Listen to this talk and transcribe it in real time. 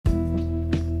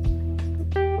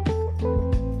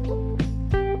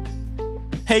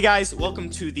Hey guys, welcome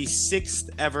to the 6th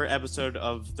ever episode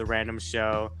of The Random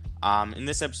Show. In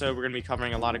this episode, we're going to be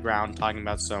covering a lot of ground, talking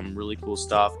about some really cool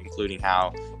stuff, including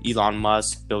how Elon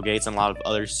Musk, Bill Gates, and a lot of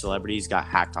other celebrities got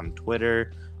hacked on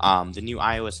Twitter, the new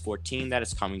iOS 14 that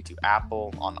is coming to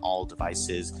Apple on all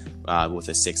devices with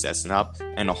a 6S and up,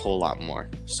 and a whole lot more.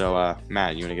 So,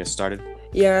 Matt, you want to get started?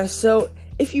 Yeah, so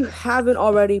if you haven't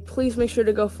already, please make sure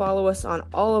to go follow us on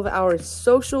all of our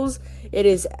socials. It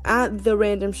is at The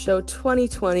Random Show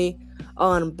 2020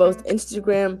 on both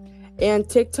Instagram and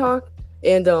TikTok.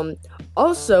 And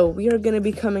also, we are going to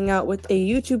be coming out with a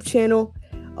YouTube channel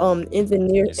in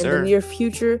the near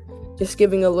future, just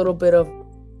giving a little bit of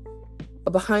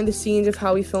a behind the scenes of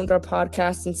how we filmed our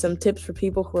podcast and some tips for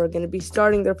people who are going to be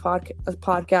starting their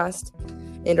podcast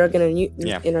and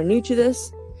are new to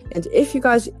this. And if you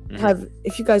guys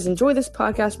enjoy this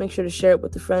podcast, make sure to share it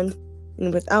with a friend.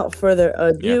 And without further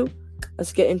ado,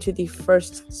 let's get into the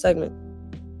first segment.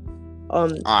 All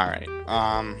right.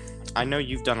 I know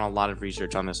you've done a lot of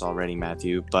research on this already,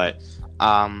 Matthew, but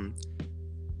I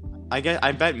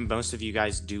bet most of you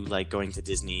guys do like going to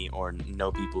Disney or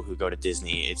know people who go to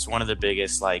Disney. It's one of the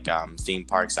biggest theme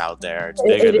parks out there. It's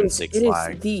bigger than Six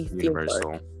Flags,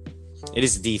 Universal. It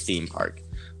is the theme park.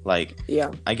 I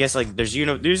guess there's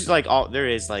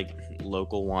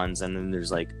local ones, and then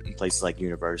there's places like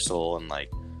Universal and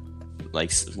like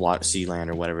Sealand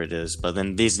or whatever it is. But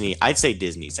then Disney, I'd say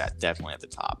Disney's definitely at the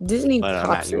top. Disney. But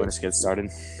Matt, you want us to get started?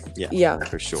 Yeah,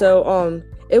 for sure. So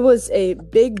it was a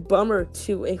big bummer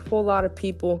to a whole lot of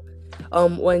people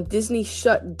when Disney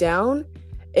shut down,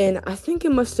 and I think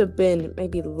it must have been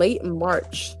maybe late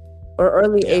March or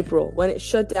early April when it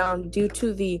shut down due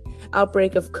to the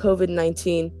outbreak of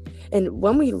COVID-19. And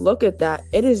when we look at that,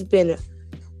 it has been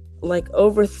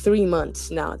over 3 months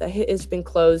now that it has been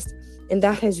closed, and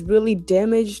that has really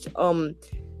damaged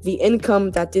the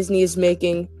income that Disney is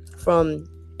making from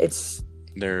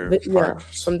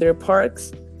from their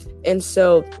parks. And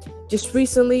so just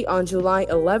recently on July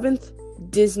 11th,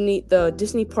 the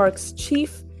Disney Parks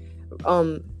chief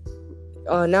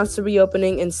announced the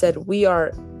reopening and said we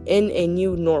are in a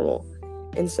new normal.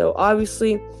 And so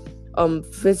obviously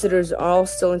visitors are all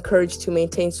still encouraged to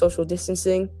maintain social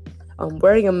distancing.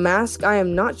 Wearing a mask, I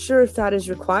am not sure if that is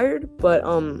required, but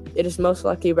it is most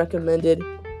likely recommended.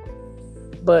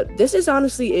 But this is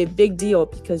honestly a big deal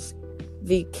because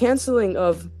the canceling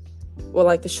of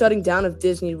the shutting down of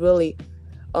Disney really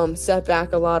set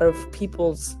back a lot of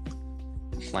people's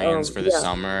plans for the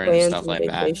summer and stuff like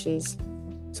vacations.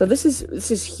 So this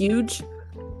is huge.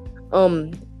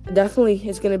 Definitely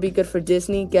is going to be good for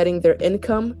Disney getting their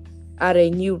income at a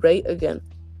new rate again.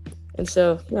 And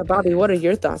so, Bobby, what are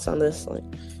your thoughts on this?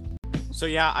 So,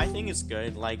 I think it's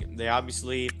good. They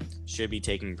obviously should be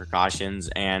taking precautions,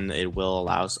 and it will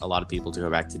allow a lot of people to go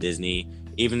back to Disney,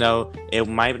 even though it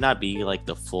might not be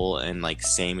the full and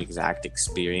same exact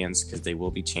experience, because they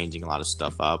will be changing a lot of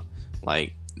stuff up,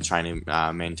 trying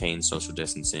to maintain social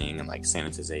distancing and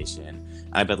sanitization.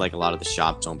 I bet a lot of the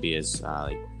shops won't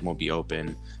be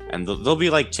open, and they'll be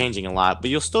changing a lot,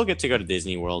 but you'll still get to go to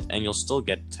Disney World, and you'll still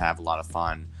get to have a lot of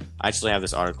fun. I actually have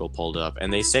this article pulled up,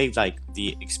 and they say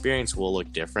the experience will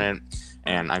look different,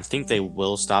 and I think they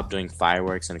will stop doing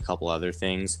fireworks and a couple other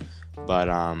things. But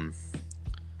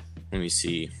let me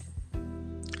see.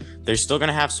 They're still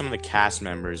gonna have some of the cast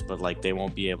members, but they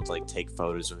won't be able to take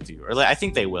photos with you. Or I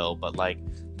think they will, but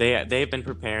they've been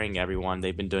preparing everyone.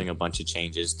 They've been doing a bunch of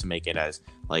changes to make it as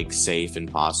safe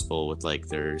and possible with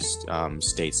their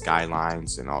state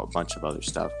skylines and a bunch of other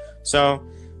stuff. So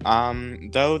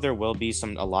though there will be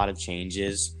a lot of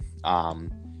changes,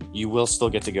 you will still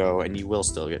get to go and you will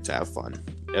still get to have fun.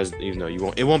 Even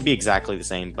though it won't be exactly the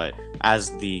same, but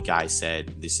as the guy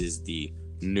said, this is the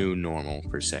new normal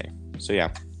per se. So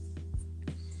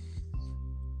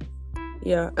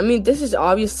Yeah, I mean, this is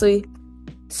obviously,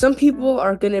 some people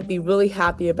are going to be really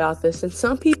happy about this, and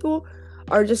some people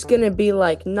are just going to be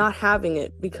not having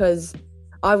it, because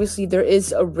obviously there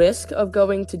is a risk of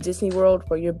going to Disney World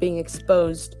where you're being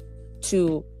exposed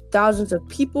to thousands of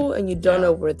people and you don't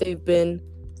know where they've been.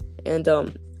 And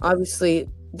obviously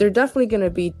they're definitely going to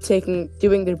be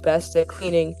doing their best at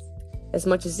cleaning as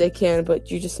much as they can, but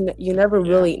you never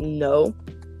really know.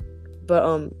 But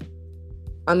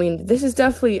I mean, this is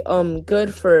definitely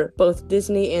good for both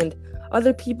Disney and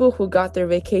other people who got their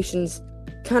vacations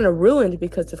kind of ruined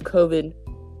because of COVID.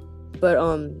 But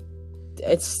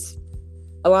it's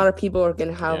a lot of people are going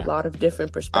to have a lot of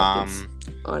different perspectives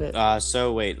on it.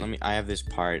 So wait, I have this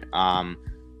part.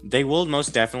 they will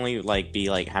most definitely like be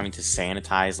like having to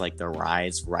sanitize like the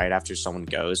rides right after someone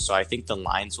goes. So I think the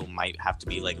lines might have to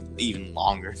be like even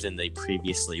longer than they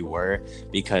previously were,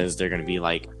 because they're gonna be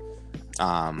like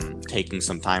taking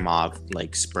some time off,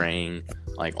 like spraying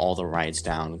like all the rides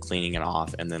down, cleaning it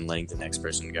off, and then letting the next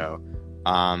person go.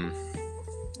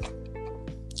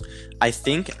 I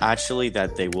think actually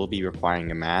that they will be requiring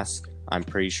a mask. I'm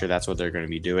pretty sure that's what they're going to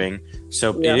be doing.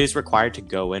 So Yeah. it is required to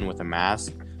go in with a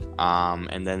mask.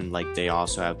 And then like they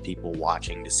also have people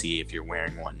watching to see if you're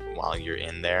wearing one while you're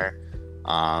in there.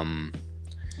 And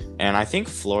I think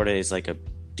Florida is like a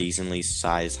decently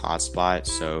sized hotspot,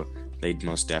 so they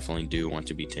most definitely do want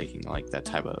to be taking like that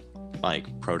type of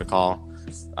like protocol.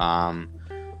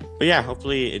 But yeah,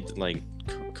 hopefully it like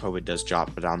COVID does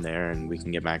drop down there and we can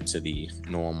get back to the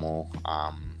normal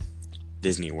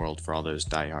Disney World for all those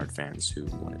diehard fans who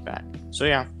want it back. So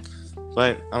yeah,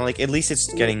 but like at least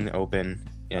it's getting open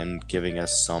and giving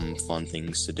us some fun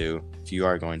things to do. If you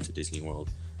are going to Disney World,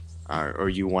 or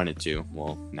you wanted to,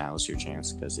 well, now's your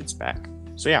chance because it's back.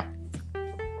 So yeah.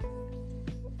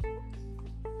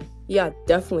 Yeah,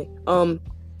 definitely.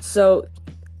 So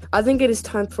I think it is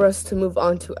time for us to move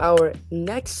on to our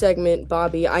next segment,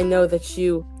 Bobby. I know that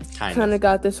you kind of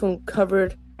got this one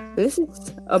covered. This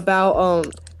is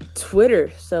about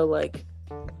Twitter. So like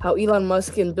how Elon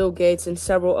Musk and Bill Gates and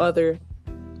several other,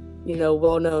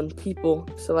 well-known people,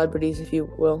 celebrities, if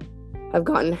you will, have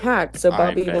gotten hacked. So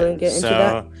Bobby, you want to get into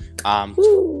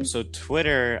that? So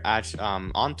Twitter, actually,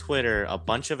 on Twitter, a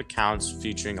bunch of accounts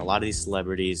featuring a lot of these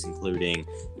celebrities, including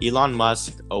Elon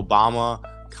Musk, Obama,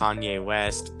 Kanye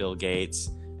West, Bill Gates,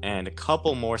 and a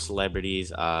couple more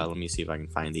celebrities. Let me see if I can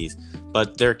find these.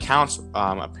 But their accounts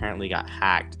apparently got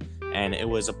hacked, and it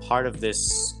was a part of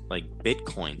this like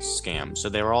Bitcoin scam. So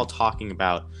they were all talking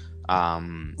about.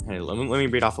 Hey, let me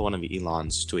read off of one of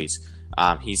Elon's tweets.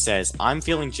 He says, "I'm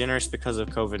feeling generous because of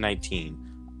COVID-19.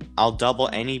 I'll double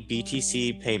any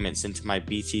BTC payments into my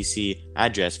BTC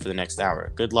address for the next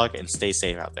hour. Good luck and stay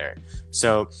safe out there."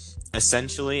 So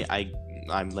essentially,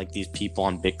 I'm like these people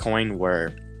on Bitcoin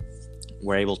were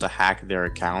able to hack their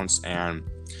accounts and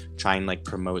try and like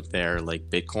promote their like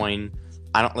Bitcoin.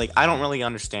 I don't really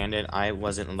understand it. I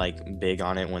wasn't like big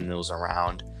on it when it was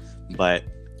around, but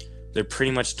they're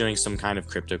pretty much doing some kind of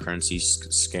cryptocurrency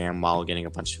scam while getting a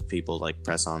bunch of people like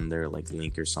press on their like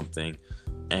link or something,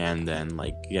 and then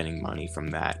like getting money from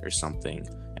that or something.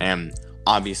 And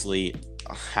obviously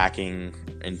hacking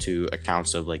into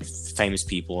accounts of like famous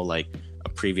people, like a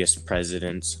previous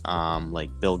president, like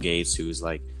Bill Gates, who's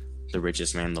like the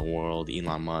richest man in the world,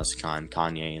 Elon Musk,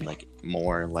 Kanye, and like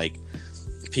more. Like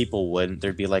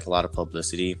there'd be like a lot of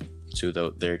publicity to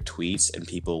their tweets, and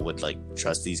people would like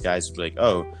trust these guys, be like,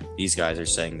 oh, these guys are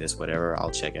saying this, whatever,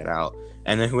 I'll check it out.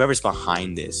 And then whoever's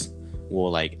behind this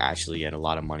will like actually get a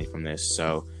lot of money from this.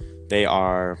 So they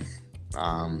are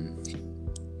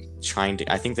trying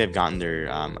to, I think they've gotten their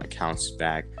accounts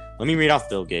back. Let me read off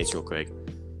Bill Gates real quick.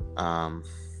 And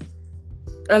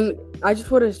I just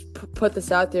want to put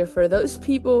this out there for those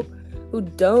people who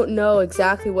don't know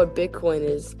exactly what Bitcoin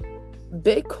is.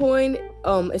 Bitcoin,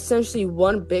 essentially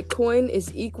one Bitcoin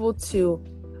is equal to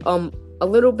a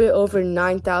little bit over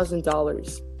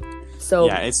 $9,000. So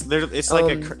yeah, it's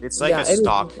like a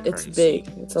stock currency. It's big.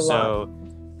 It's a lot. So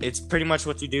it's pretty much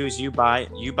what you do is you buy a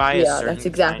certain, that's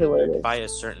exactly what it is. Buy a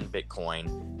certain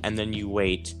Bitcoin, and then you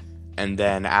wait, and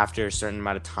then after a certain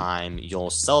amount of time you'll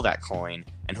sell that coin,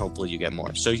 and hopefully you get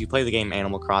more. So if you play the game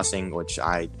Animal Crossing, which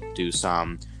I do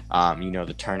some,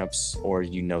 the turnips, or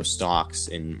stocks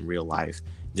in real life,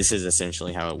 this is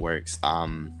essentially how it works.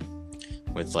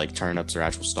 With like turnips or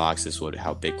actual stocks, this is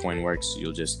how Bitcoin works.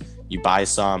 You buy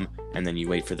some, and then you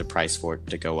wait for the price for it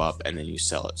to go up, and then you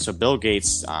sell it. So Bill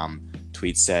Gates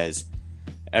tweet says,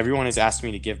 "Everyone has asked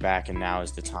me to give back, and now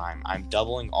is the time. I'm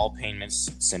doubling all payments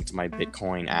sent to my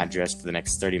Bitcoin address for the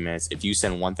next 30 minutes. If you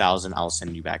send 1,000, I'll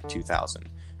send you back 2,000.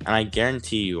 And I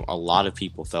guarantee you a lot of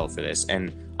people fell for this.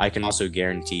 And I can also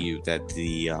guarantee you that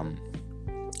the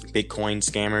Bitcoin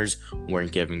scammers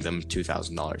weren't giving them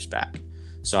 $2,000 back.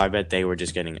 So I bet they were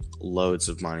just getting loads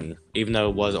of money. Even though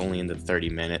it was only in the 30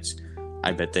 minutes,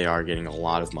 I bet they are getting a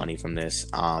lot of money from this.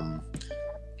 And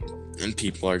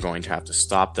people are going to have to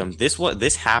stop them.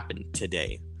 This happened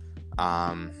today.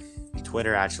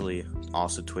 Twitter actually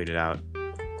also tweeted out,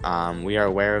 "We are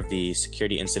aware of the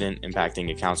security incident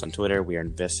impacting accounts on Twitter. We are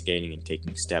investigating and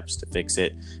taking steps to fix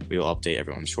it. We will update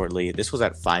everyone shortly." This was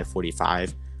at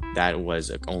 5:45. That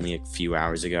was only a few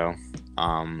hours ago.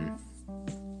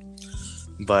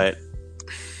 But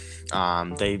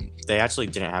they actually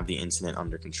didn't have the incident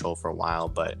under control for a while,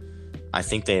 but I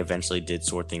think they eventually did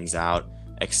sort things out.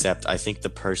 Except I think the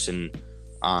person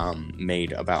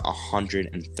made about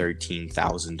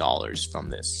 $113,000 from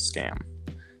this scam.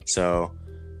 So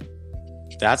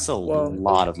that's a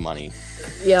lot of money.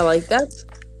 Yeah, like that's,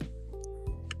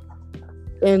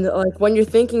 and like when you're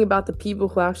thinking about the people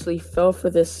who actually fell for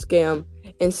this scam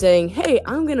and saying, "Hey,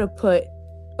 I'm gonna put,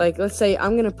 like, let's say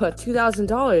I'm gonna put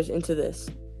 $2,000 into this,"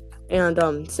 and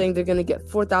saying they're gonna get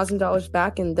 $4,000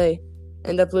 back, and they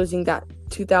end up losing that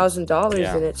 $2,000,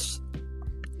 Yeah. and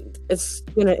it's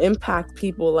gonna impact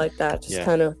people like that, just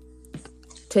kind of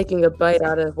taking a bite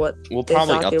out of what we'll they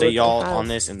probably thought they update were y'all gonna have on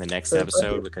this in the next for a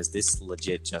episode budget. because this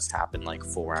legit just happened like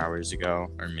 4 hours ago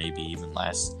or maybe even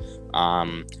less.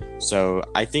 So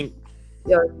I think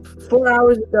 4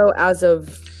 hours ago as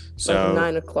of so like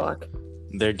 9 o'clock.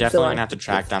 they're definitely gonna have to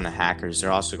track down the hackers.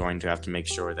 They're also going to have to make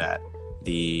sure that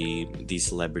these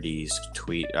celebrities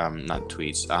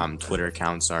Twitter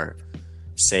accounts are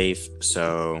safe.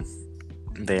 So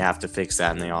they have to fix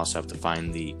that, and they also have to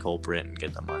find the culprit and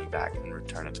get the money back and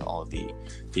return it to all of the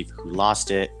people who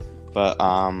lost it. But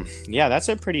yeah, that's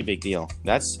a pretty big deal.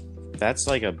 That's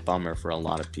like a bummer for a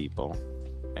lot of people.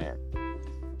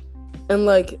 And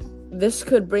like this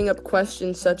could bring up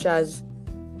questions such as,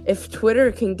 if Twitter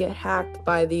can get hacked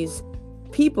by these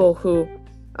people who,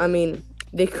 I mean,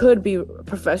 they could be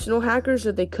professional hackers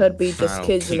or they could be just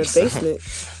kids in a basement.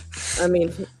 I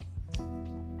mean,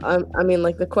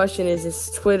 like the question is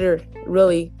Twitter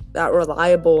really that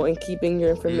reliable in keeping your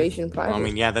information private? I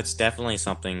mean, yeah, that's definitely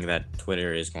something that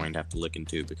Twitter is going to have to look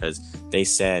into because they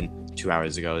said 2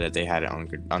 hours ago that they had it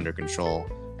under control,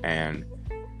 and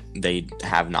they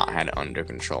have not had it under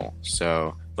control.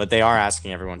 So, but they are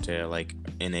asking everyone to like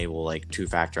enable like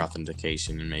 2-factor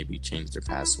authentication and maybe change their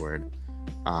password.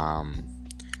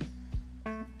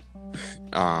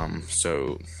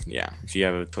 So yeah, if you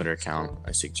have a Twitter account,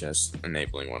 I suggest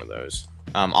enabling one of those.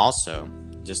 Also,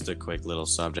 just a quick little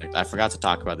subject. I forgot to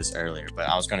talk about this earlier, but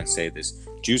I was going to say this.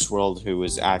 Juice WRLD, who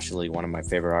is actually one of my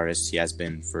favorite artists, he has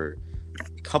been for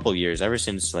a couple years, ever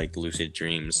since like Lucid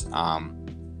Dreams.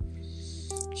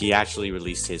 He actually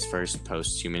released his first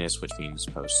posthumous, which means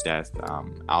post-death,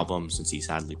 album, since he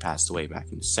sadly passed away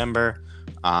back in December.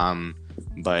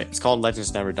 But it's called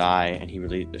Legends Never Die, and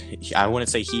I wouldn't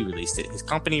say he released it. His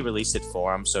company released it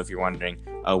for him. So if you're wondering,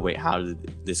 oh wait, how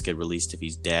did this get released if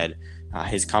he's dead?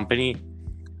 His company,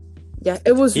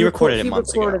 it was he recorded it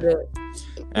months ago.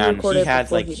 And he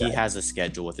died. has a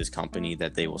schedule with his company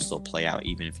that they will still play out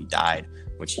even if he died,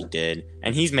 which he did.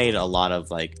 And he's made a lot of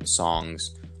like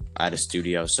songs at a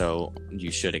studio, so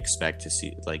you should expect to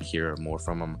hear more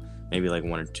from him. Maybe like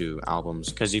 1 or 2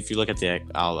 albums, because if you look at the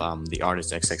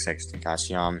artist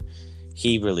XXXTentacion,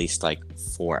 he released like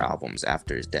 4 albums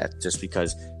after his death, just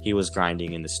because he was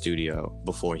grinding in the studio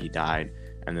before he died,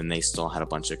 and then they still had a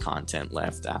bunch of content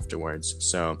left afterwards.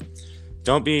 So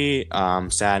don't be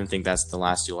sad and think that's the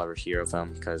last you'll ever hear of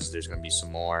him, because there's gonna be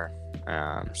some more.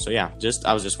 So yeah,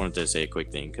 I was just wanted to say a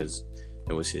quick thing because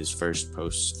it was his first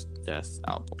post-death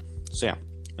album. So yeah,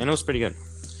 and it was pretty good.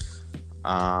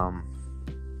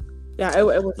 Yeah, it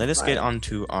was. Let us get on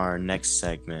to our next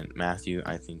segment. Matthew,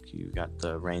 I think you got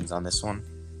the reins on this one.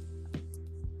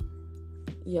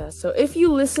 Yeah, so if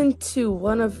you listen to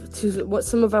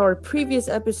some of our previous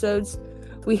episodes,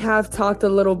 we have talked a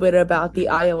little bit about the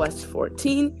iOS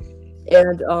 14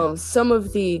 and some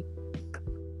of the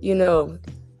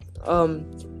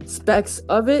specs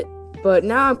of it, but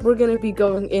now we're going to be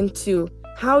going into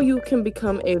how you can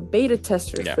become a beta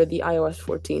tester for the iOS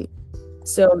 14.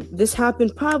 So this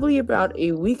happened probably about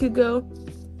a week ago.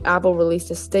 Apple released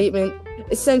a statement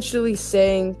essentially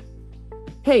saying,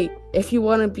 hey, if you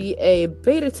want to be a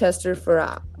beta tester for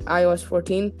iOS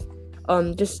 14,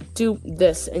 just do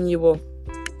this and you will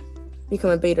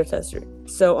become a beta tester.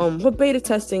 So what beta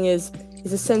testing is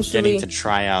essentially getting to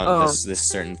try out this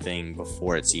certain thing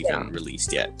before it's even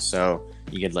released yet. So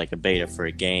you get like a beta for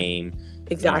a game,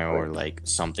 or like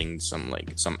some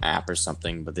app or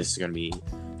something, but this is going to be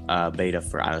beta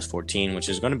for iOS 14, which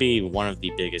is going to be one of the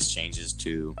biggest changes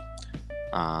to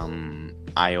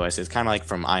iOS. It's kind of like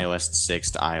from iOS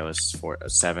 6 to iOS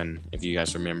 7, if you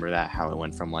guys remember that, how it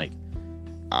went from like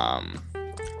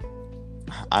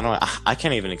I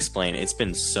can't even explain. It's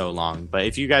been so long, but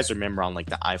if you guys remember on like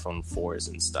the iPhone 4s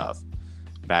and stuff,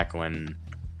 back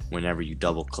whenever you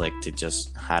double clicked, it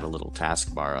just had a little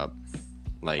taskbar up.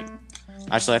 Like,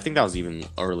 actually, I think that was even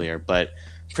earlier, but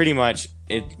pretty much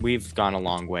we've gone a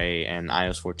long way, and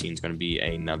iOS 14 is going to be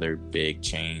another big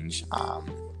change,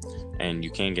 and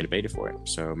you can get a beta for it.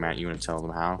 So Matt, you want to tell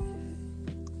them how?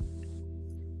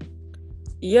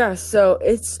 Yeah, so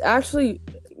it's actually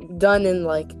done in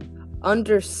like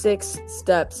under 6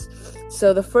 steps.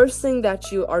 So the first thing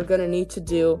that you are going to need to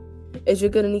do is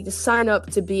you're going to need to sign up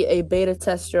to be a beta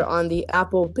tester on the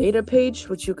Apple beta page,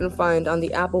 which you can find on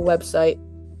the Apple website.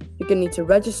 You're going to need to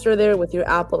register there with your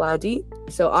Apple ID.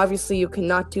 So obviously you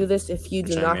cannot do this if you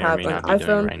do not have an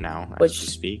iPhone right now, which as we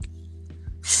speak.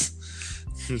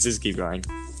 Just keep going.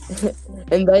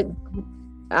 And then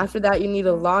after that, you need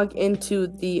to log into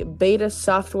the beta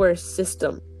software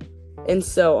system. And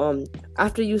so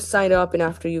after you sign up and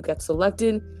after you get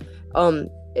selected,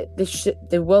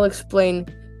 they will explain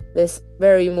this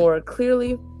very more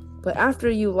clearly. But after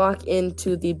you log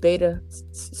into the beta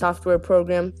software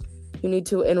program, you need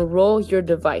to enroll your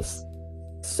device.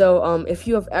 So if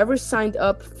you have ever signed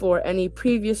up for any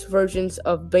previous versions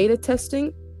of beta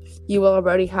testing, you will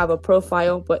already have a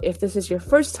profile. But if this is your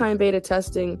first time beta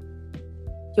testing,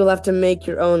 you'll have to make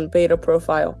your own beta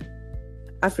profile.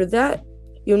 After that,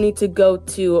 you'll need to go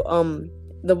to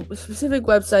the specific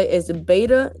website is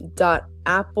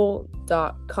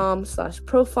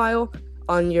beta.apple.com/profile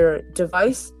on your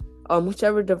device,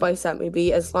 whichever device that may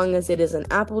be, as long as it is an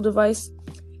Apple device.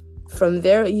 From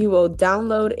there, you will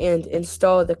download and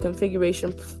install the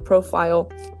configuration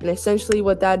profile, and essentially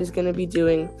what that is going to be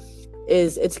doing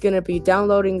is it's going to be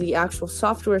downloading the actual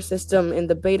software system and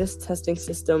the beta testing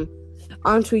system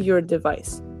onto your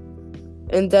device.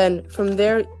 And then from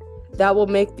there, that will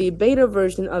make the beta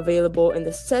version available in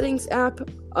the Settings app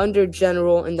under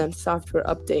General and then Software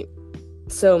Update.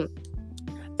 So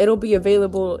it'll be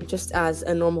available just as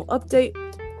a normal update,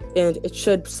 and it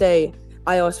should say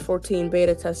iOS 14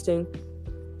 beta testing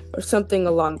or something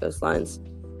along those lines.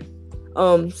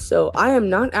 So I am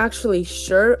not actually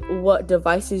sure what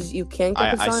devices you can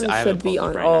get this on. It should be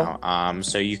on all.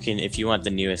 So you can, if you want the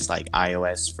newest like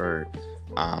iOS for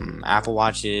Apple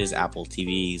Watches, Apple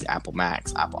TVs, Apple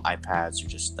Macs, Apple iPads, or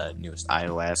just the newest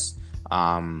iOS.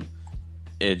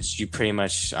 It's you pretty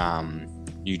much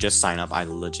you just sign up. I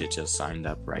legit just signed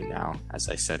up right now, as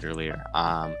I said earlier.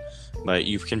 But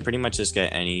you can pretty much just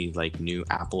get any like new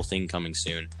Apple thing coming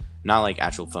soon. Not like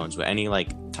actual phones, but any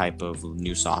like type of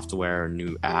new software or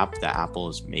new app that Apple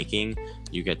is making.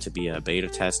 You get to be a beta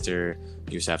tester.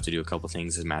 You just have to do a couple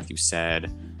things, as Matthew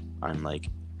said, on like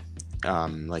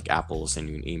Apple will send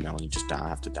you an email and you just don't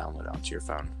have to download it onto your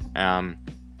phone.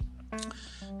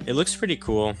 It looks pretty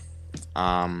cool.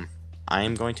 I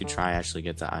am going to try actually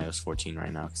get the iOS 14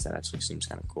 right now because that actually seems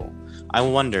kind of cool. I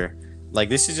wonder, like,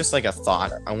 this is just like a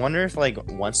thought. I wonder if like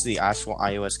once the actual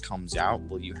iOS comes out,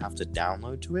 will you have to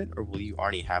download to it, or will you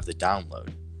already have the download?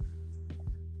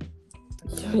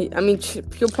 I mean,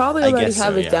 you'll probably already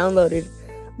have it downloaded,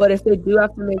 but if they do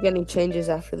have to make any changes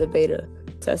after the beta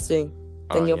testing,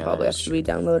 then you'll probably have to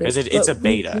re-download it. Because it's a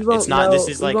beta. It's not. This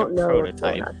is like a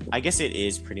prototype. I guess it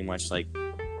is pretty much like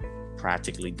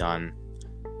practically done.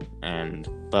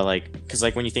 But like, because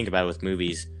like when you think about it with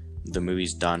movies, the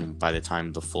movie's done by the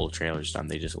time the full trailer's done.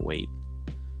 They just wait.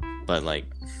 But like,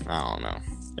 I don't know.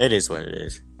 It is what it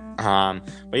is. But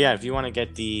yeah, if you want to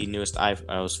get the newest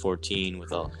iOS 14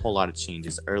 with a whole lot of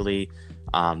changes early,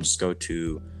 just go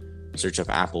to search up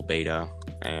Apple Beta,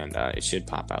 and it should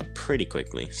pop out pretty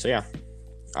quickly. So yeah.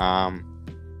 I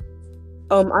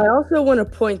also want to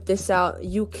point this out.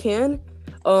 You can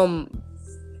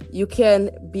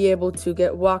be able to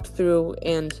get walked through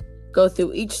and go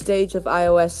through each stage of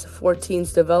iOS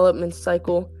 14's development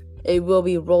cycle. It will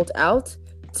be rolled out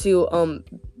to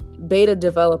beta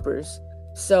developers.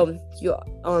 So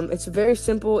it's very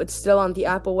simple. It's still on the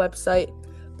Apple website,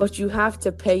 but you have to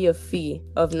pay a fee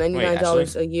of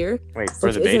 $99 a year. Wait,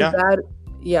 for the beta? Bad.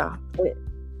 Yeah.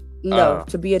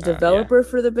 To be a developer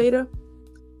for the beta.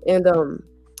 And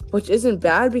which isn't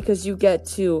bad because you get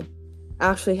to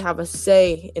actually have a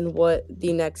say in what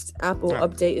the next Apple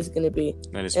update is going to be.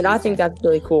 And I think that's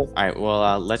really cool. All right,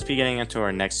 well, let's be getting into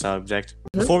our next subject.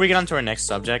 Before we get onto our next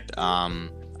subject, I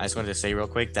just wanted to say real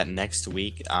quick that next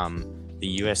week, the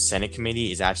U.S. Senate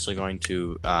Committee is actually going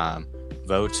to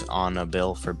vote on a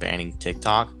bill for banning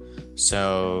TikTok.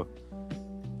 So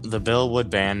the bill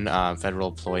would ban federal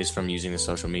employees from using the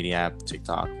social media app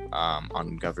TikTok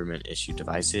on government-issued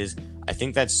devices. I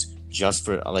think that's just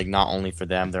for, like, not only for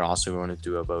them, they're also going to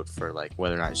do a vote for, like,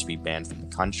 whether or not it should be banned from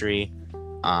the country.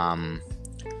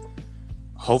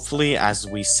 Hopefully, as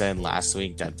we said last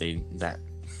week, that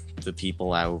the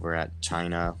people over at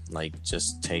China, like,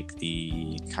 just take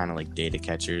the kind of, like, data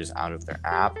catchers out of their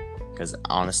app. Because,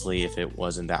 honestly, if it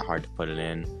wasn't that hard to put it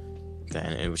in,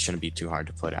 then it shouldn't be too hard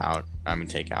to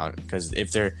take out. Because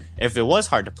if it was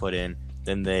hard to put in,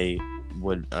 then they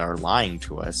are lying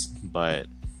to us. But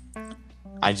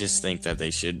I just think that they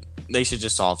should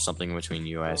just solve something between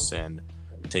US and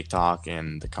TikTok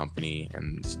and the company,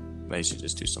 and they should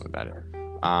just do something about it.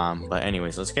 But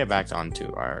anyways, let's get back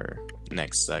onto our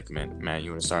next segment. Matt,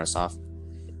 you want to start us off?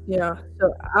 Yeah.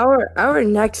 So our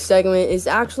next segment is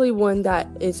actually one that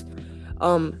is,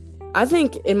 I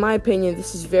think, in my opinion,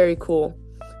 this is very cool.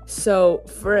 So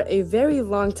for a very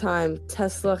long time,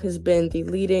 Tesla has been the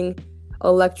leading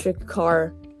electric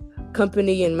car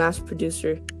company and mass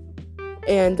producer,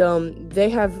 and they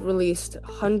have released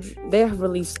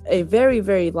a very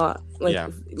large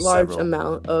several.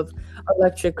 amount of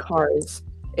electric cars,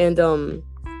 and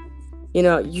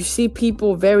you see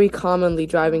people very commonly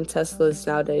driving Teslas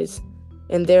nowadays,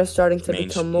 and they're starting to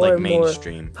become more and more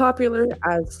mainstream. popular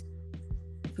as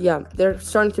they're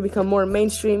starting to become more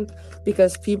mainstream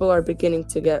because people are beginning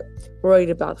to get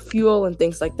worried about fuel and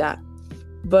things like that.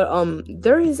 But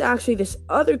there is actually this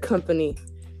other company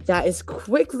that is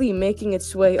quickly making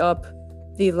its way up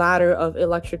the ladder of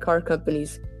electric car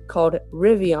companies called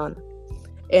Rivian.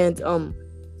 And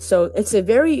so it's a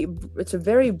very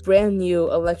brand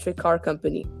new electric car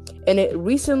company, and it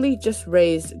recently just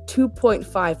raised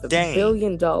 $2.5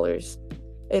 billion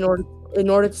in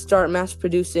order to start mass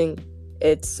producing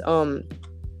its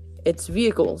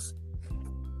vehicles.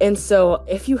 And so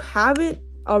if you haven't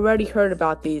already heard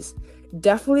about these,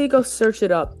 definitely go search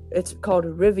it up. It's called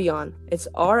Rivian. It's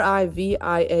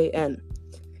Rivian.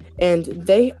 And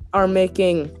they are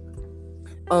making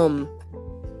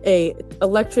a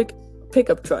electric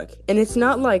pickup truck, and it's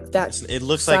not like that. It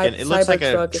looks like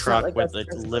a truck with a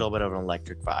Tesla. little bit of an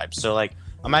electric vibe. So like,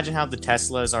 imagine how the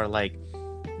Teslas are like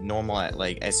normal at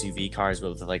like SUV cars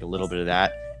with like a little bit of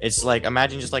that. It's like,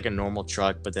 imagine just like a normal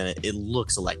truck, but then it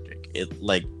looks electric. It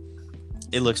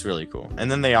looks really cool. And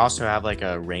then they also have like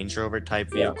a Range Rover type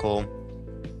vehicle.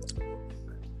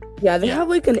 Yeah, they have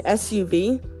like an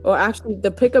SUV, or actually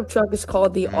the pickup truck is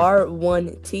called the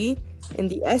R1T, and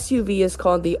the SUV is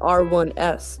called the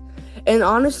R1S. And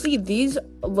honestly, these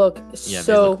look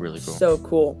really cool. So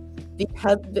cool.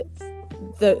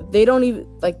 They don't even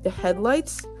like the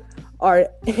headlights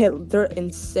they're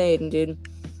insane, dude.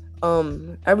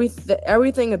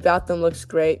 Everything about them looks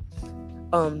great.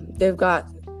 They've got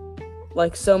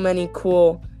like so many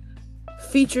cool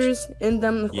features in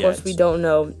them. Of course, we don't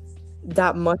know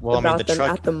that much about them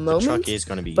at the moment. The truck is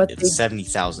going to be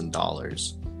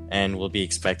 $70,000 and will be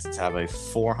expected to have a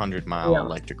 400-mile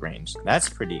electric range. That's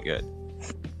pretty good.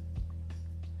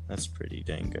 That's pretty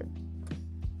dang good.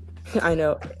 I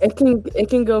know. It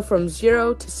can go from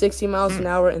 0 to 60 miles an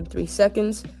hour in 3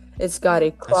 seconds. It's got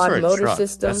a quad motor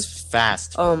system. That's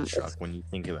fast for a truck when you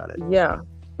think about it. Yeah,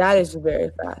 that is very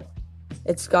fast.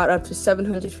 It's got up to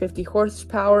 750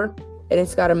 horsepower, and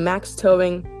it's got a max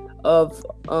towing of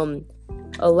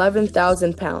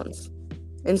 11,000 pounds.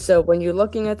 And so when you're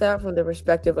looking at that from the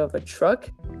perspective of a truck,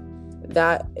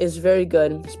 that is very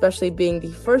good, especially being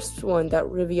the first one that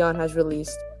Rivian has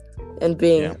released and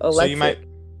being electric.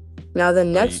 Now the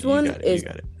next one is... You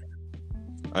got it.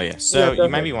 Oh yeah, so you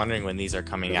might be wondering when these are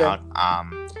coming out.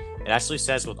 It actually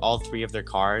says with all three of their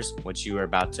cars, which you are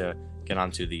about to get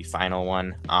onto the final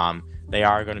one, they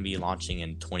are going to be launching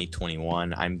in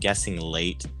 2021. I'm guessing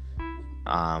late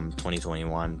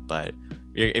 2021, but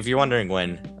if you're wondering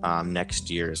when, next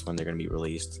year is when they're going to be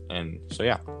released. And so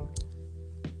yeah.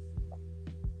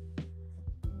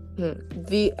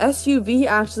 The SUV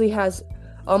actually has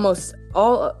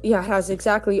has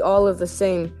exactly all of the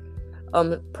same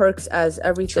perks as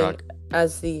everything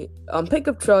as the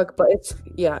pickup truck, but it's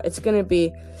gonna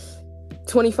be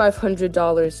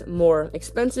 $2,500 more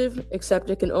expensive, except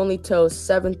it can only tow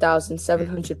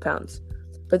 7,700 pounds.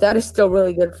 But that is still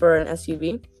really good for an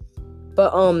SUV.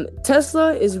 But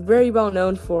Tesla is very well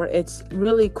known for its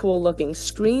really cool looking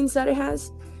screens that it has,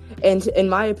 and in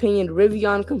my opinion,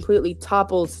 Rivian completely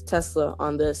topples Tesla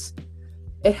on this.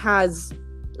 It has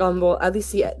at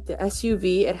least the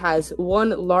SUV, it has one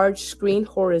large screen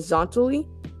horizontally,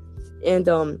 and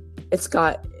it's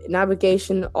got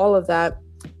navigation, all of that.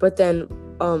 But then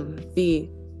the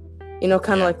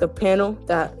like the panel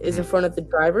that is in front of the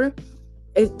driver,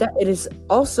 it is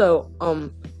also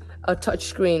a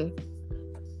touchscreen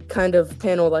kind of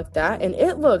panel like that, and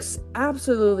it looks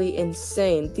absolutely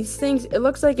insane. These things, it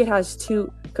looks like it has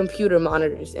two computer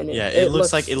monitors in it. Yeah, it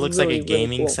looks like a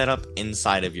gaming cool setup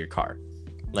inside of your car.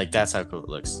 Like, that's how cool it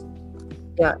looks.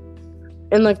 Yeah.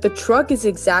 And like the truck is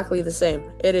exactly the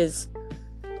same. It is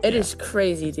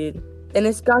crazy, dude. And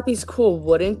it's got these cool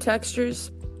wooden textures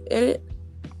in it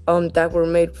that were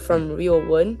made from real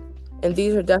wood. And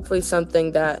these are definitely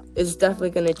something that is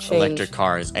definitely going to change electric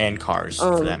cars and cars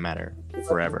for that matter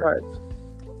forever. Cars.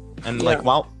 And like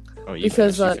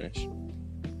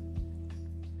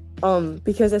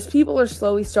because as people are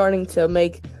slowly starting to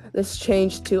make this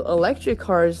change to electric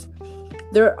cars,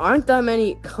 there aren't that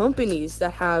many companies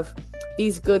that have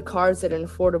these good cars at an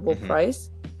affordable Mhm. price.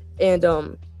 And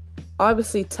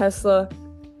obviously Tesla,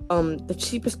 the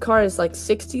cheapest car is like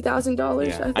 $60,000,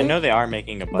 Yeah, I think. I know they are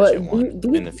making a But budget one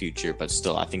these- in the future, but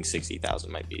still, I think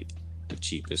 60,000 might be the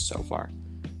cheapest so far.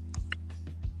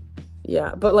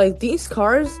 Yeah, but like these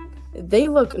cars, they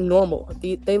look normal.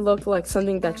 They look like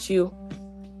something that you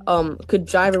could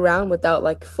drive around without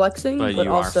like flexing, But but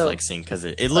you also are flexing because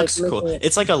it looks cool. making it-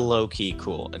 It's like a low key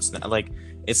cool. It's not like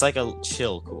it's like a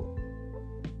chill cool.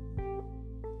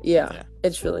 yeah, Yeah.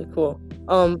 it's really cool.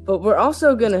 But we're just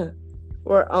gonna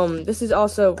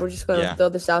Yeah. throw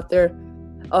this out there.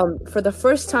 For the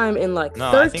first time in like No,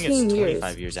 I think 13 it's years,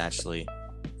 25 years actually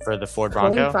for the Ford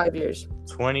Bronco. 25 years.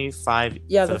 25.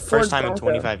 Yeah, for the the Ford first time in Bronco.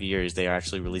 25 years, they are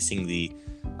actually releasing the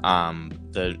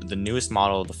newest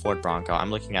model of the Ford Bronco. I'm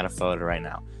looking at a photo right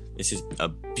now. This is a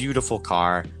beautiful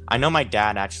car. I know my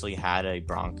dad actually had a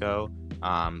Bronco.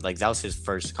 Like that was his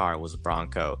first car, was a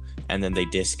Bronco, and then they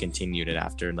discontinued it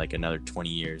after like another 20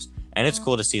 years. And it's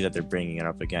cool to see that they're bringing it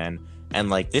up again. And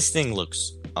like this thing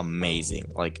looks amazing.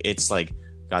 Like it's like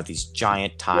got these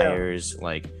giant tires,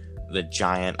 like the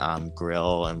giant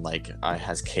grill, and like it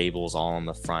has cables all on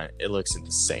the front. It looks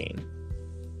insane.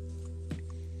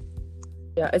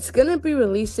 Yeah, it's gonna be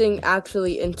releasing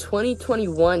actually in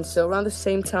 2021, so around the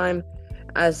same time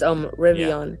as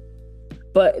Rivian.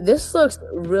 But this looks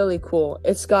really cool.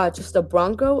 It's got just a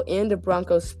Bronco and a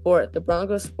Bronco Sport. The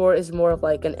Bronco Sport is more of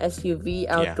like an SUV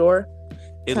outdoor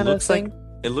It kind looks of thing. like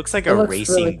it looks like It a looks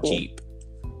racing really cool. Jeep.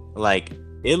 Like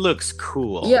it looks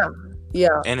cool. Yeah,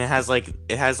 And it has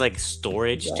like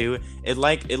storage Yeah. too. It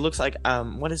looks like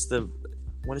what is the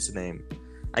name?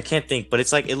 I can't think, but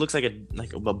it's like it looks like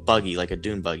a buggy, like a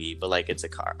dune buggy, but like it's a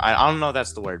car. I don't know if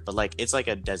that's the word, but like it's like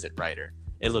a desert rider.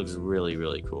 It looks really,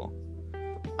 really cool.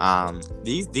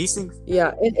 These things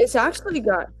yeah. It's actually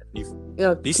got these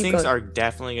keep things going. are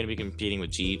definitely going to be competing with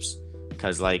Jeeps,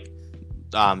 because like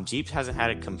Jeeps hasn't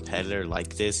had a competitor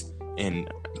like this in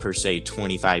per se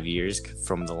 25 years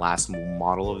from the last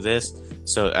model of this.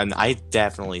 So, and I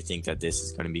definitely think that this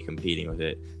is going to be competing with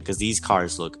it, because these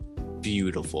cars look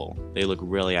beautiful. They look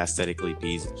really aesthetically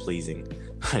pleasing.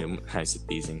 I said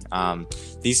pleasing.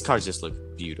 These cars just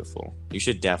look beautiful. You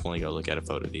should definitely go look at a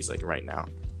photo of these like right now.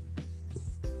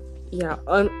 Yeah,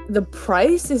 the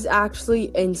price is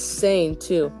actually insane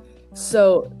too.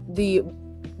 So the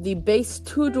base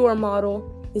two-door model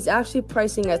is actually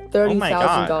pricing at Oh $30,000. my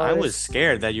god, I was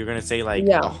scared that you're gonna say like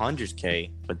Yeah.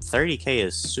 100K, but 30K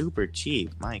is super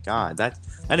cheap. My god, that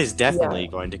is definitely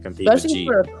going to compete Especially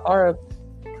with Jeep. for a car.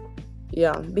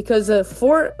 Yeah, because the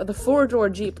four-door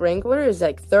Jeep Wrangler is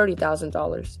like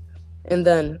 $30,000, and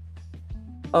then,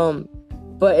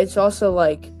 but it's also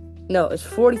like no, it's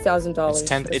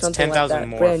 $40,000. It's 10,000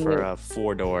 more for a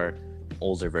 4-door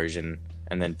older version,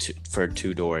 and then for a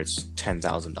 2-door, it's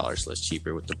 $10,000 less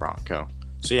cheaper with the Bronco.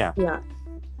 So yeah, Yeah,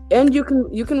 and you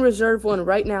can reserve one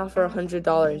right now for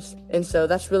 $100, and so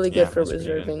that's really good Yeah, for that's pretty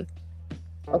good. reserving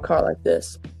a car like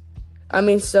this. I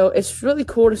mean, so it's really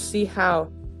cool to see how,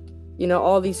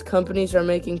 all these companies are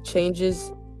making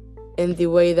changes in the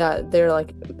way that they're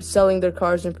like selling their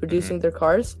cars and producing their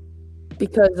cars,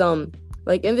 because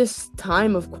like in this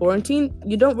time of quarantine,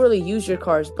 you don't really use your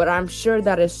cars, but I'm sure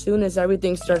that as soon as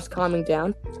everything starts calming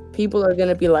down, people are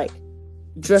gonna be like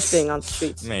drifting on the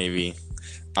streets. maybe.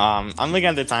 I'm looking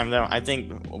at the time though. I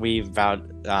think we've about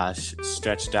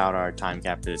stretched out our time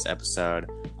cap for this episode.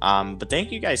 But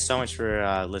thank you guys so much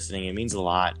for listening. It means a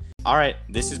lot. All right,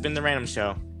 this has been the Random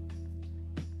Show.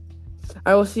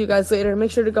 I will see you guys later.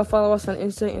 Make sure to go follow us on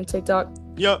Insta and TikTok.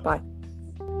 Yup. Bye.